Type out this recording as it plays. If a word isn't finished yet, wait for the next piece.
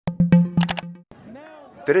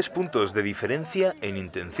3 puntos de diferencia en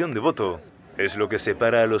intención de voto. Es lo que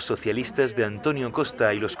separa a los socialistas de Antonio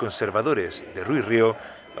Costa y los conservadores de Rui Rio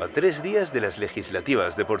a 3 días de las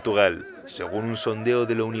legislativas de Portugal. Según un sondeo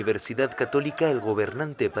de la Universidad Católica, el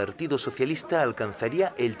gobernante Partido Socialista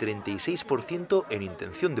alcanzaría el 36% en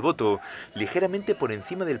intención de voto, ligeramente por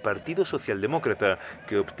encima del Partido Socialdemócrata,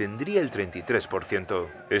 que obtendría el 33%.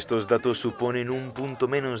 Estos datos suponen un punto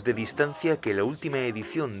menos de distancia que la última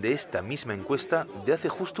edición de esta misma encuesta de hace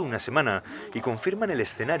justo una semana y confirman el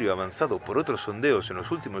escenario avanzado por otros sondeos en los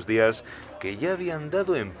últimos días que ya habían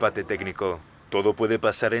dado empate técnico. Todo puede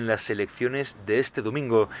pasar en las elecciones de este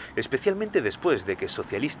domingo, especialmente después de que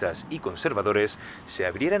socialistas y conservadores se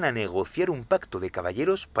abrieran a negociar un pacto de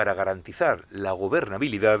caballeros para garantizar la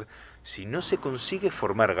gobernabilidad si no se consigue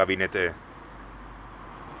formar gabinete.